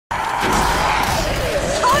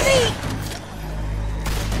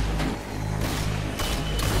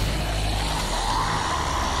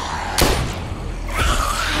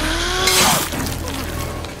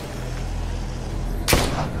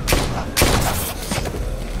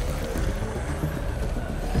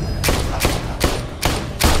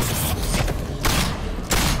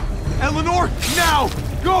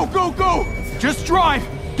Go, go, go! Just drive!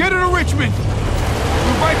 Get her to Richmond!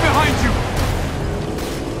 We're right behind you!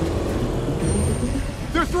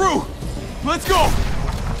 They're through! Let's go!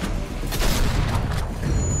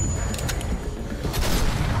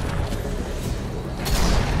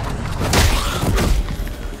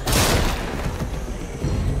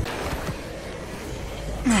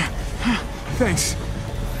 Thanks.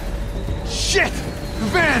 Shit! The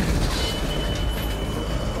van!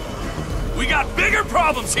 We got bigger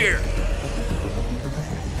problems here!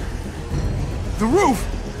 The roof!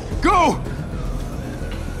 Go!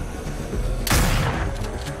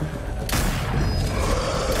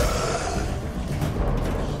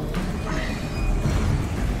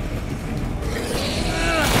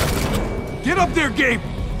 Get up there, Gabe!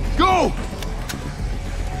 Go!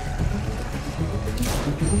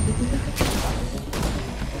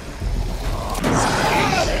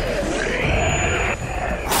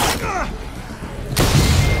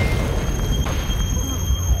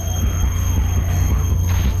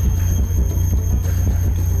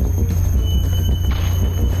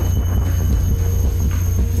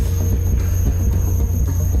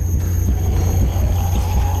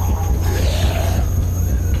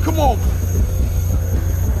 Come on!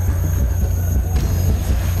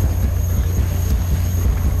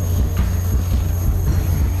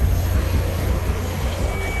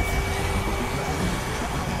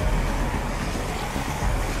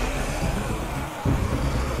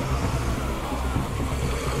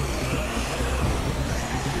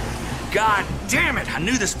 God damn it! I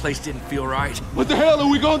knew this place didn't feel right. What the hell are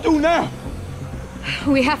we gonna do now?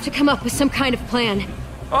 We have to come up with some kind of plan.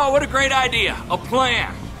 Oh, what a great idea. A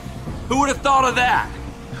plan. Who would have thought of that?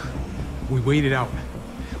 We wait it out.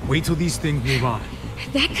 Wait till these things move on.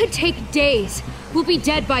 That could take days. We'll be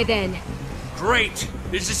dead by then. Great.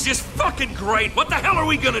 This is just fucking great. What the hell are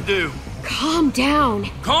we gonna do? Calm down.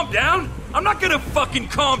 Calm down? I'm not gonna fucking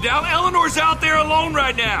calm down. Eleanor's out there alone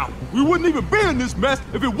right now. We wouldn't even be in this mess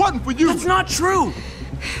if it wasn't for you! That's not true.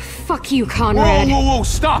 Fuck you, Conrad. Whoa, whoa, whoa,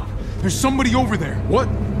 stop! There's somebody over there. What?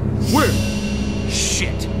 Where?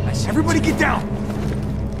 Shit. Everybody get down!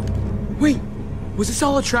 Wait, was this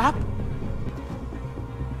all a trap?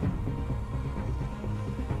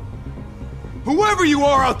 Whoever you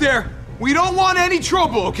are out there, we don't want any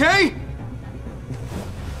trouble, okay?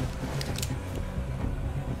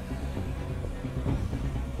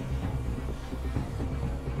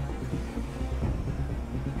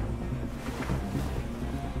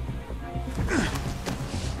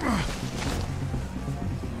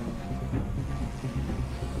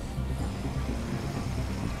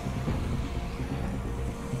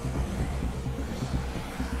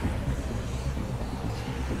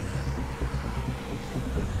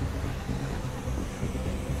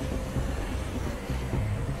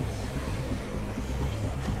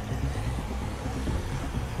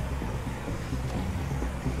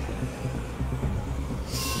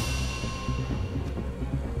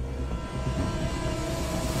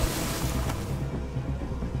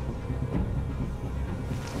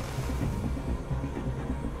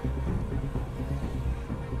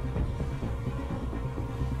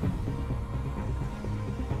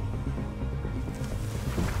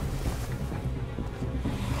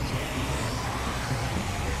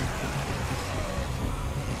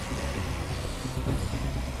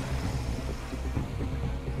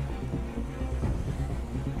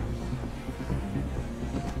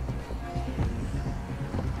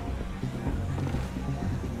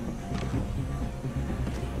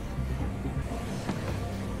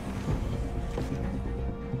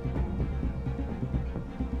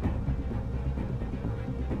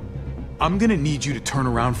 I'm gonna need you to turn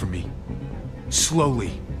around for me.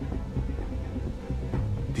 Slowly.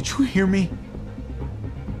 Did you hear me?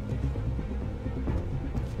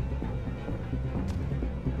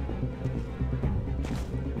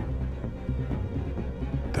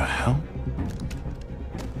 The hell?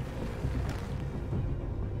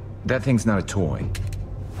 That thing's not a toy.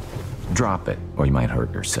 Drop it, or you might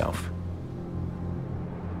hurt yourself.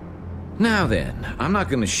 Now then, I'm not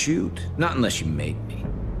gonna shoot, not unless you make me.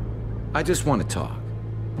 I just want to talk.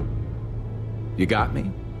 You got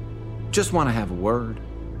me? Just want to have a word.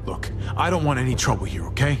 Look, I don't want any trouble here,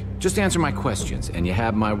 okay? Just answer my questions, and you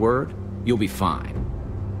have my word, you'll be fine.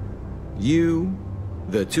 You,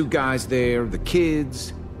 the two guys there, the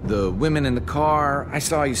kids, the women in the car, I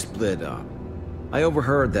saw you split up. I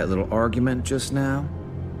overheard that little argument just now.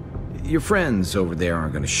 Your friends over there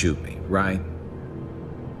aren't gonna shoot me, right?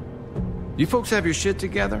 You folks have your shit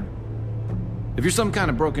together? If you're some kind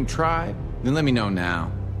of broken tribe, then let me know now.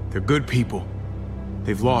 They're good people.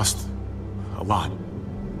 They've lost a lot.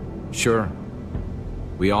 Sure.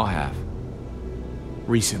 We all have.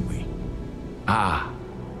 Recently. Ah,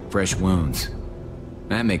 fresh wounds.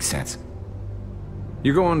 That makes sense.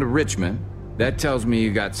 You're going to Richmond. That tells me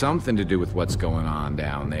you got something to do with what's going on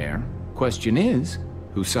down there. Question is,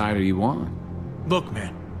 whose side are you on? Look,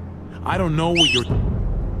 man. I don't know what you're...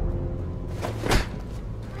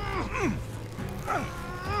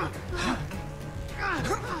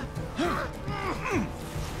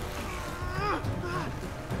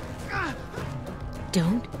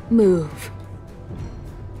 Don't move.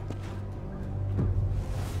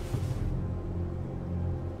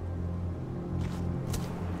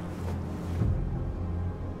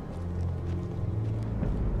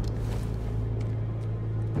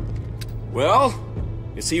 Well,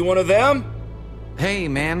 is he one of them? Hey,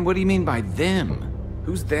 man, what do you mean by them?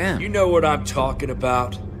 Who's them? You know what I'm talking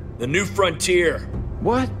about. The New Frontier.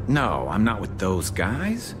 What? No, I'm not with those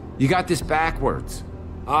guys. You got this backwards.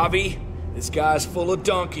 Javi, this guy's full of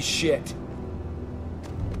donkey shit.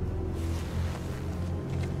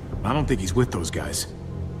 I don't think he's with those guys.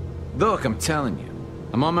 Look, I'm telling you.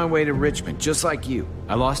 I'm on my way to Richmond, just like you.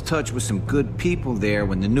 I lost touch with some good people there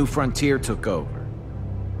when the New Frontier took over.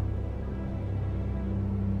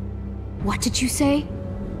 What did you say?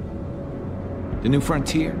 The New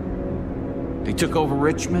Frontier? They took over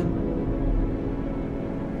Richmond?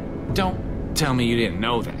 Don't tell me you didn't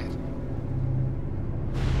know that.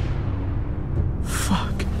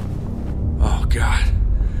 Fuck. Oh, God.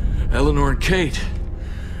 Eleanor and Kate.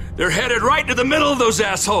 They're headed right to the middle of those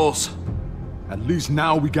assholes. At least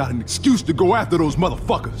now we got an excuse to go after those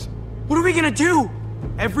motherfuckers. What are we gonna do?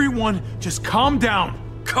 Everyone, just calm down.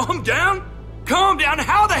 Calm down? Calm down?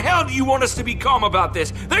 How the hell do you want us to be calm about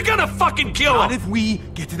this? They're gonna fucking kill Not us! if we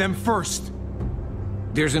get to them first.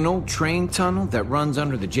 There's an old train tunnel that runs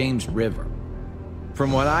under the James River.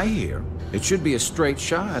 From what I hear, it should be a straight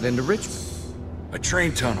shot into Richmond. A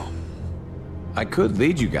train tunnel. I could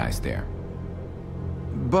lead you guys there.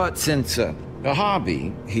 But since a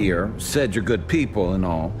hobby here said you're good people and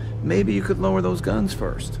all, maybe you could lower those guns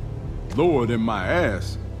first. Lower than my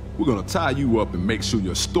ass. We're gonna tie you up and make sure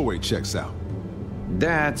your story checks out.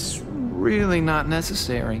 That's really not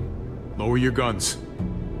necessary. Lower your guns.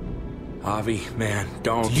 Javi, man,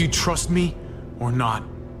 don't. Do you trust me or not?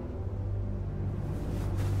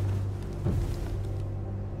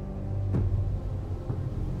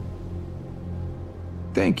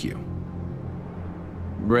 Thank you.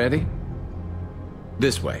 Ready?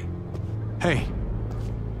 This way. Hey,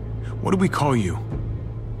 what do we call you?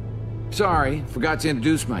 Sorry, forgot to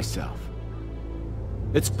introduce myself.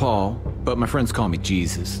 It's Paul, but my friends call me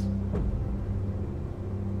Jesus.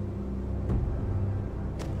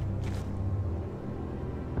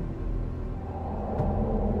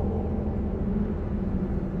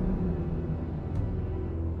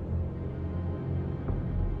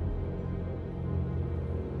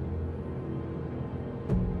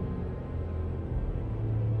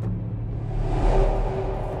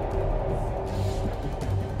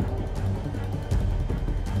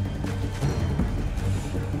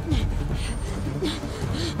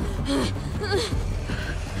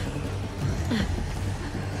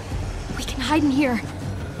 We can hide in here.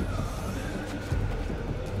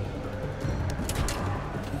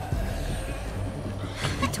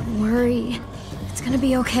 Don't worry. It's gonna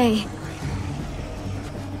be okay.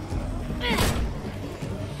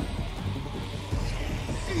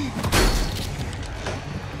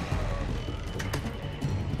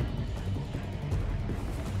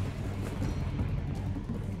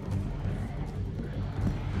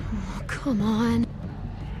 Oh, come on.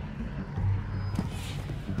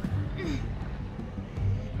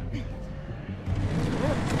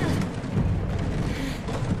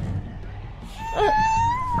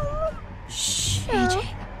 AJ,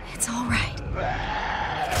 it's all right.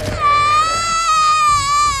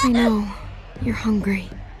 I know. You're hungry.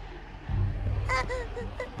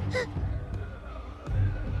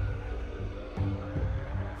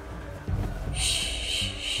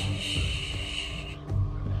 Shh.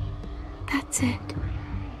 That's it.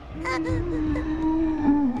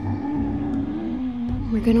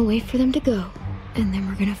 We're gonna wait for them to go, and then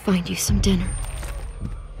we're gonna find you some dinner.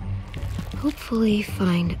 Hopefully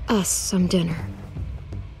find us some dinner.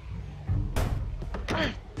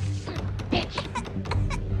 Bitch!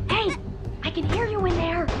 Hey! I can hear you in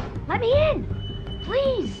there! Let me in!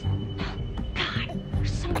 Please! God,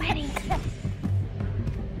 there's so many.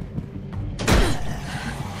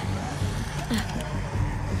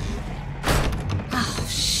 Oh,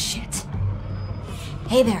 shit.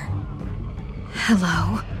 Hey there.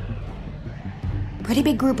 Hello. Pretty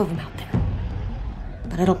big group of them out there.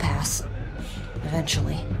 But it'll pass.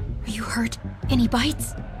 Eventually. Are you hurt? Any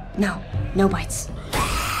bites? No, no bites.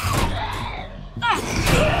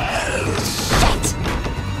 Shit!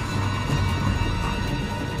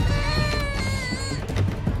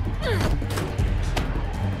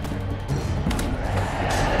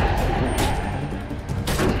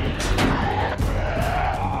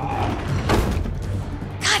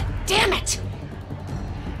 God damn it!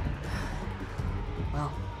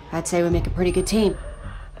 Well, I'd say we make a pretty good team.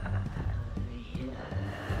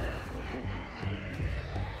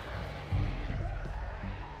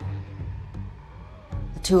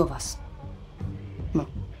 The two of us. Well,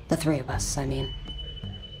 the three of us, I mean.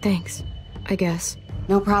 Thanks, I guess.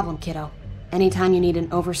 No problem, kiddo. Anytime you need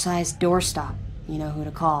an oversized doorstop, you know who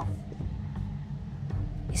to call.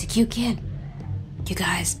 He's a cute kid. You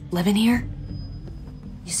guys living here?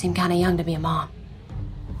 You seem kinda young to be a mom.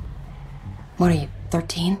 What are you,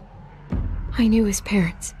 13? I knew his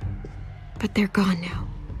parents, but they're gone now.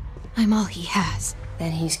 I'm all he has.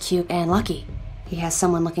 Then he's cute and lucky. He has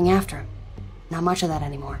someone looking after him. Not much of that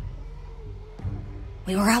anymore.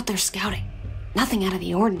 We were out there scouting. Nothing out of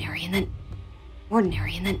the ordinary, and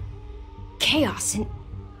then chaos, and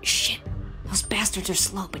shit. Those bastards are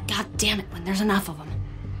slow, but god damn it when there's enough of them.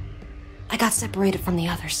 I got separated from the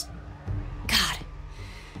others. God,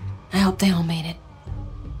 I hope they all made it.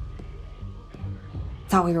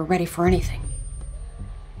 Thought we were ready for anything.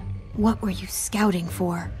 What were you scouting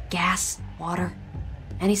for? Gas, water,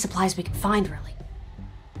 any supplies we could find, really.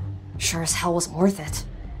 Sure as hell wasn't worth it.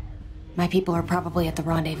 My people are probably at the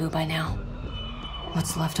rendezvous by now.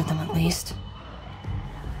 What's left of them, at least.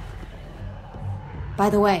 By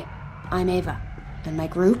the way, I'm Ava, and my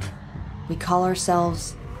group, we call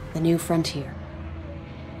ourselves the New Frontier.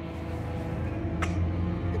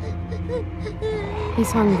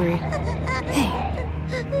 He's hungry. Hey,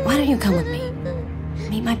 why don't you come with me?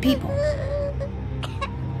 Meet my people.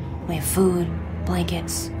 We have food,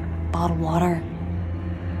 blankets, bottled water.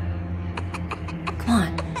 Come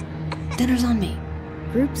on, dinner's on me.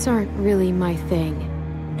 Groups aren't really my thing.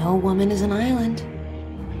 No woman is an island.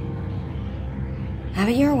 Have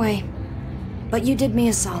it your way. But you did me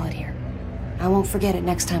a solid here. I won't forget it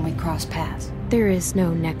next time we cross paths. There is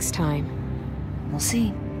no next time. We'll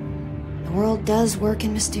see. The world does work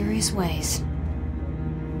in mysterious ways.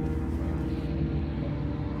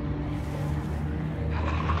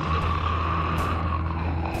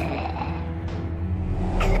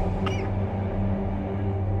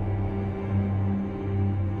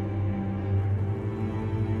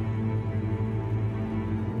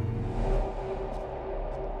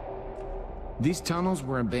 These tunnels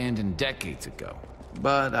were abandoned decades ago,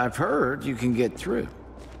 but I've heard you can get through.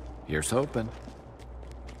 Here's hoping.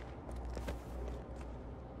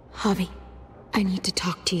 Javi, I need to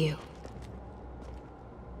talk to you.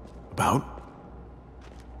 About?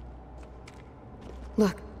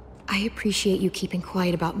 Look, I appreciate you keeping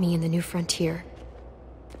quiet about me and the New Frontier.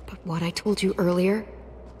 But what I told you earlier,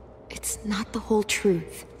 it's not the whole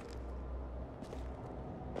truth.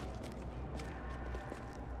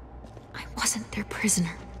 I wasn't their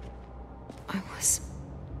prisoner. I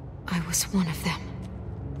was one of them.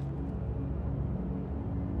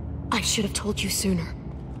 I should have told you sooner.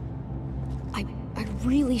 I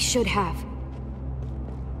really should have.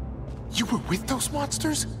 You were with those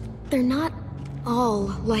monsters? They're not all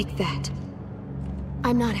like that.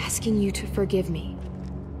 I'm not asking you to forgive me,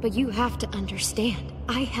 but you have to understand,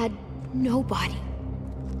 I had nobody.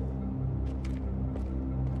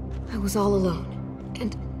 I was all alone,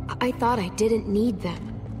 and I thought I didn't need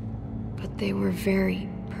them, but they were very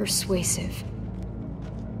persuasive.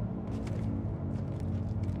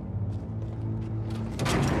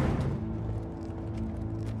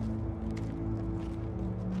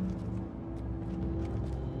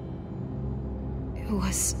 It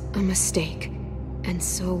was a mistake, and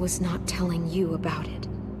so was not telling you about it.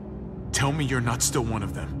 Tell me you're not still one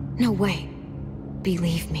of them. No way.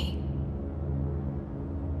 Believe me.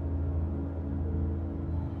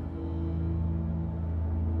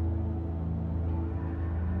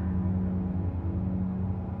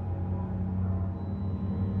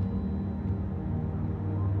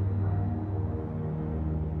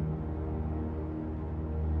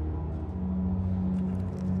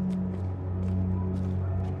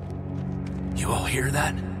 You all hear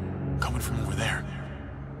that? Coming from over there.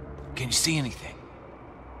 Can you see anything?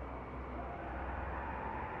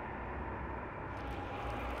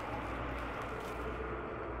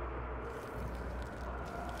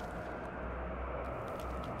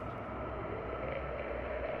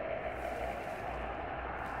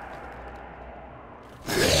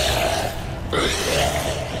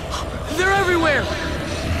 They're everywhere!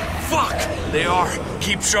 Fuck! They are.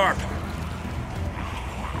 Keep sharp.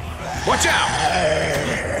 Watch out!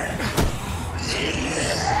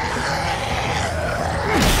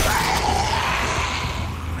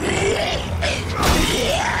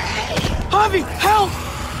 Javi, help!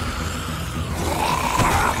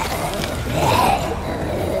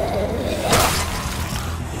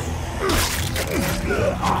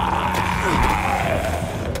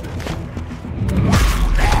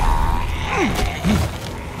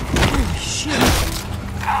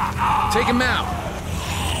 Take him out.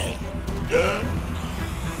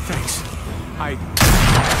 Thanks.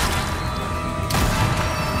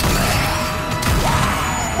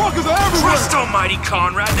 Fuckers are everywhere! Trust almighty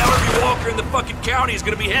Conrad, now every walker in the fucking county is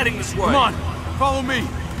gonna be heading this way. Come on, follow me.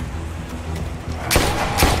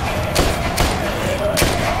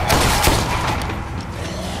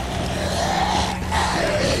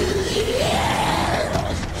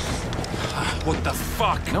 What the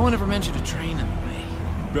fuck? No one ever mentioned a train in the way.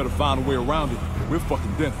 Better find a way around it. We're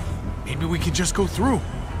fucking dead. Maybe we can just go through.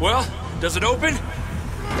 Well, does it open?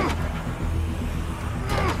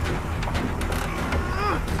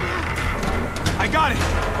 I got it.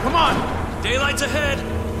 Come on. Daylight's ahead.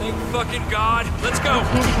 Thank fucking God. Let's go.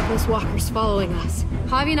 Can't have those walkers following us.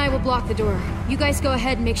 Javi and I will block the door. You guys go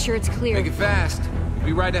ahead and make sure it's clear. Make it fast. We'll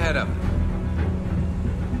be right ahead of him.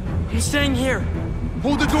 I'm staying here.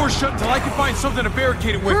 Hold the door shut until I can find something to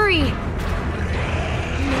barricade it with. Hurry! Oh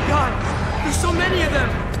my God, there's so many of them.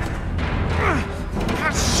 Ah,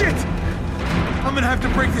 shit! I'm gonna have to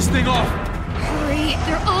break this thing off. Hurry!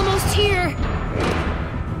 They're almost here!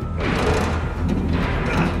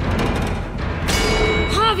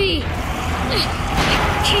 Javi! I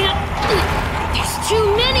can't... There's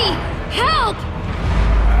too many! Help!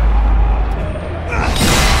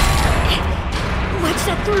 Wedge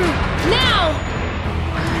that through! Now!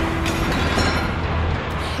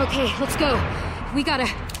 Okay, let's go. We gotta...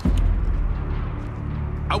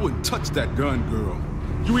 I wouldn't touch that gun, girl.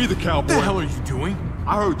 You either, cowboy. What the hell are you doing?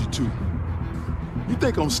 I heard you too. You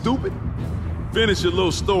think I'm stupid? Finish your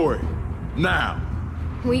little story. Now.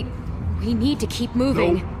 We need to keep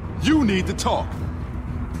moving. No, you need to talk.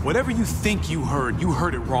 Whatever you think you heard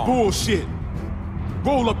it wrong. Bullshit.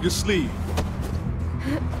 Roll up your sleeve.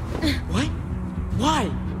 What? Why?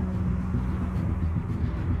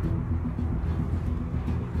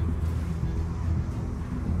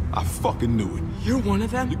 I fucking knew it. You're one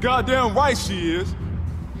of them? You're goddamn right she is.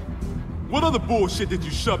 What other bullshit did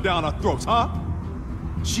you shove down our throats, huh?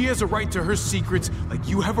 She has a right to her secrets like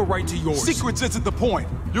you have a right to yours. Secrets isn't the point.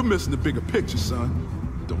 You're missing the bigger picture, son.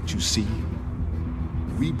 Don't you see?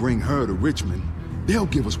 We bring her to Richmond, they'll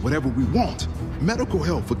give us whatever we want. Medical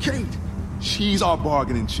help for Kate. She's our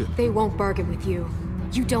bargaining chip. They won't bargain with you.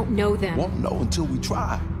 You don't know them. Won't know until we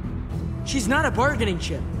try. She's not a bargaining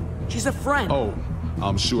chip. She's a friend. Oh,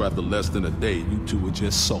 I'm sure after less than a day, you two are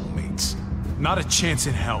just soulmates. Not a chance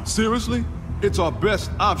in hell. Seriously? It's our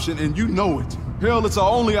best option and you know it. Hell, it's our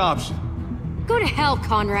only option. Go to hell,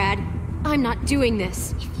 Conrad. I'm not doing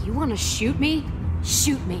this. If you want to shoot me,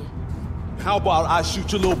 shoot me. How about I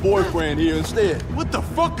shoot your little boyfriend here instead? What the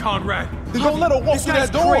fuck, Conrad? Then don't let her walk This through guy's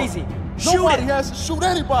that door. crazy. Shoot Nobody it. has to shoot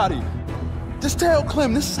anybody. Just tell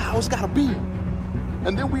Clem this is how it's gotta be.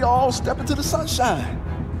 And then we all step into the sunshine.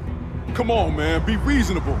 Come on, man, be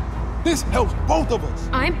reasonable. This helps both of us.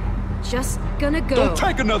 I'm just gonna go. Don't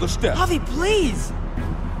take another step. Javi, please!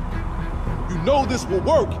 You know this will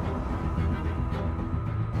work.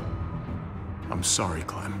 I'm sorry,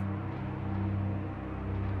 Clem.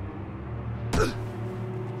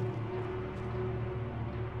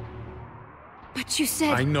 But you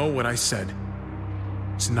said... I know what I said.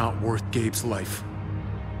 It's not worth Gabe's life.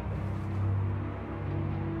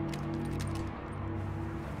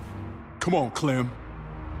 Come on, Clem.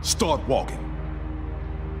 Start walking.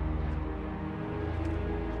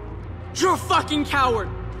 You're a fucking coward!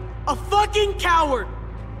 A fucking coward!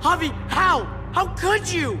 Javi, how? How could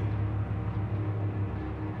you?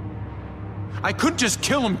 I couldn't just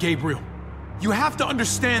kill him, Gabriel. You have to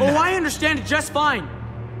understand Oh, that. I understand it just fine.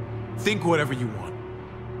 Think whatever you want.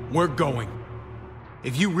 We're going.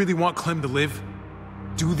 If you really want Clem to live,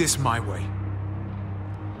 do this my way.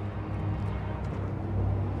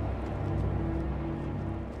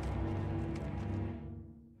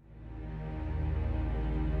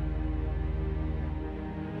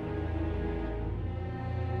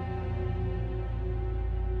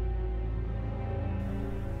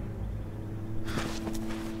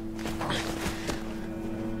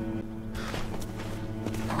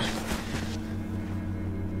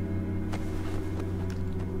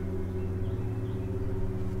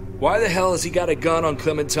 Why the hell has he got a gun on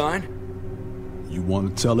Clementine? You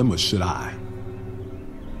want to tell him, or should I?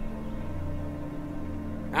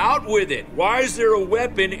 Out with it! Why is there a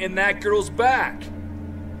weapon in that girl's back?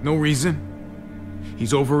 No reason.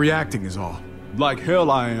 He's overreacting is all. Like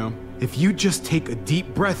hell I am. If you just take a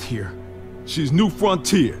deep breath here. She's New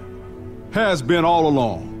Frontier. Has been all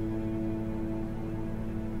along.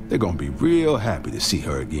 They're gonna be real happy to see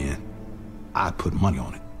her again. I'd put money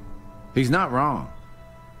on it. He's not wrong.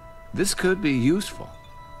 This could be useful.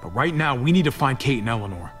 But right now, we need to find Kate and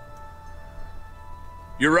Eleanor.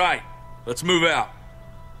 You're right. Let's move out.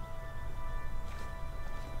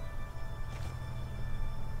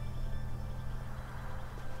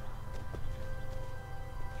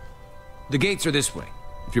 The gates are this way.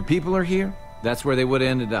 If your people are here, that's where they would have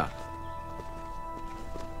ended up.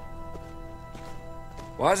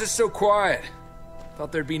 Why is it so quiet?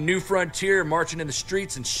 Thought there'd be New Frontier marching in the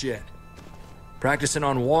streets and shit. Practicing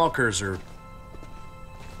on walkers or...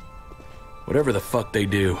 whatever the fuck they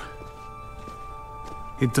do.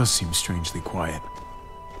 It does seem strangely quiet.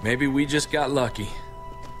 Maybe we just got lucky.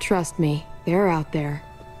 Trust me, they're out there.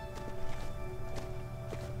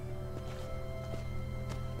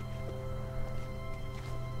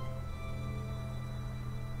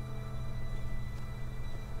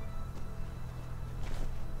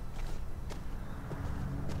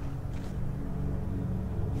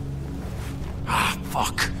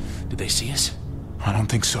 Fuck. Did they see us? I don't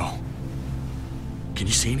think so. Can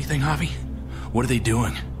you see anything, Javi? What are they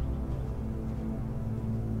doing?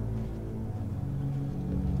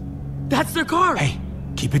 That's their car! Hey,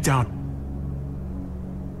 keep it down.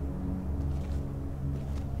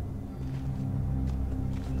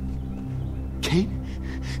 Kate?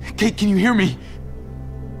 Kate, can you hear me?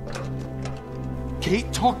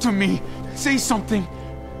 Kate, talk to me. Say something.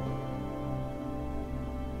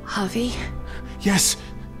 Javi? Yes.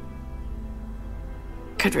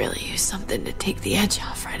 Could really use something to take the edge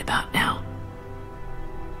off right about now.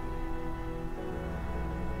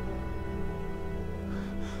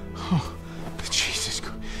 Oh, Jesus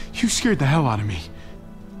Christ. You scared the hell out of me.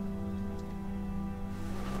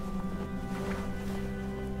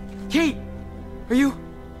 Kate! Are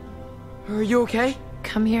you okay?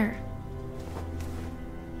 Come here.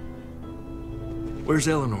 Where's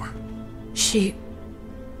Eleanor? She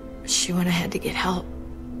went ahead to get help.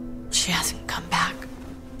 She hasn't come back.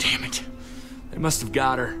 Damn it. They must have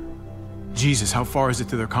got her. Jesus, how far is it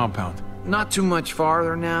to their compound? Not too much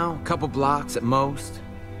farther now. A couple blocks at most.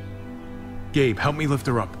 Gabe, help me lift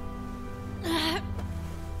her up.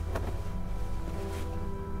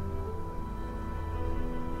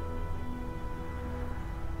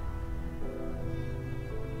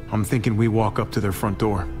 I'm thinking we walk up to their front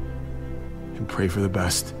door and pray for the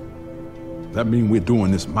best. That mean we're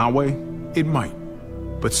doing this my way? It might,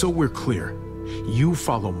 but so we're clear, you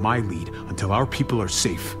follow my lead until our people are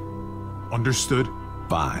safe. Understood?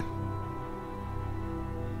 Fine.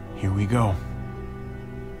 Here we go.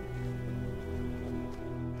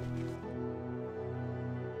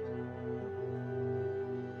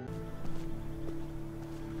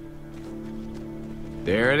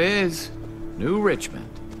 There it is. New Richmond.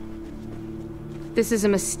 This is a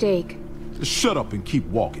mistake. Just shut up and keep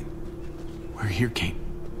walking. We're here, Kate.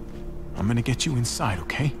 I'm gonna get you inside,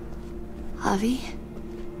 okay? Javi,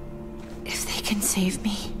 if they can save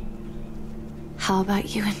me, how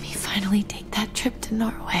about you and me finally take that trip to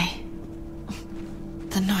Norway?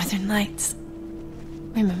 The Northern Lights.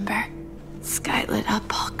 Remember? Sky lit up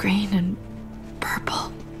all green and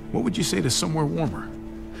purple. What would you say to somewhere warmer?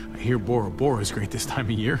 I hear Bora Bora is great this time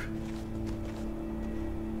of year.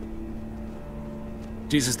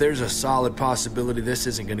 Jesus, there's a solid possibility this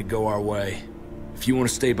isn't gonna go our way. If you want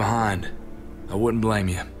to stay behind, I wouldn't blame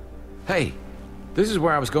you. Hey, this is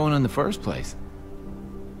where I was going in the first place.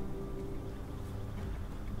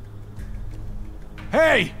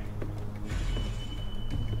 Hey!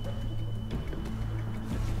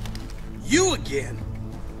 You again?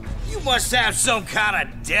 You must have some kind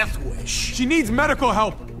of death wish. She needs medical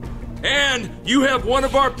help! And you have one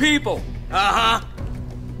of our people! Uh-huh.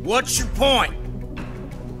 What's your point?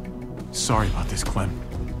 Sorry about this, Clem.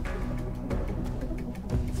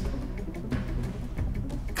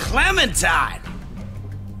 Clementine!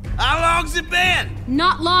 How long's it been?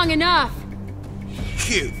 Not long enough.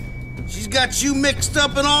 Cute. She's got you mixed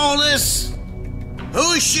up in all this.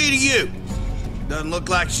 Who is she to you? Doesn't look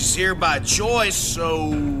like she's here by choice,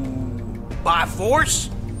 so... by force?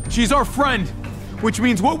 She's our friend, which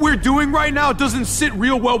means what we're doing right now doesn't sit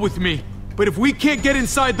real well with me. But if we can't get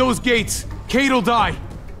inside those gates, Kate'll die.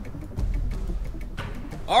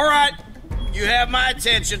 All right, you have my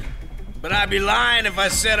attention, but I'd be lying if I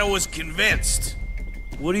said I was convinced.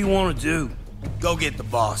 What do you want to do? Go get the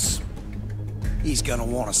boss. He's gonna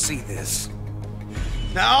want to see this.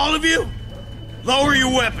 Now, all of you, lower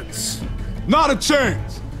your weapons. Not a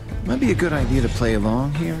chance! Might be a good idea to play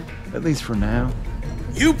along here, at least for now.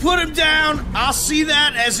 You put him down, I'll see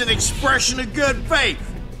that as an expression of good faith.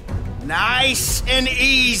 Nice and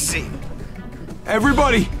easy.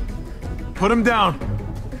 Everybody, put him down.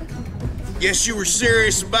 Guess you were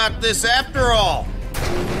serious about this after all.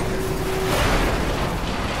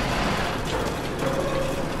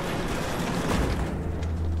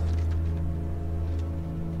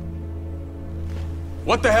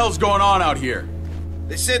 What the hell's going on out here?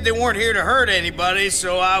 They said they weren't here to hurt anybody,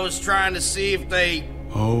 so I was trying to see if they...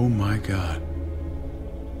 Oh my God.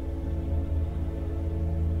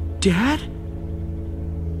 Dad?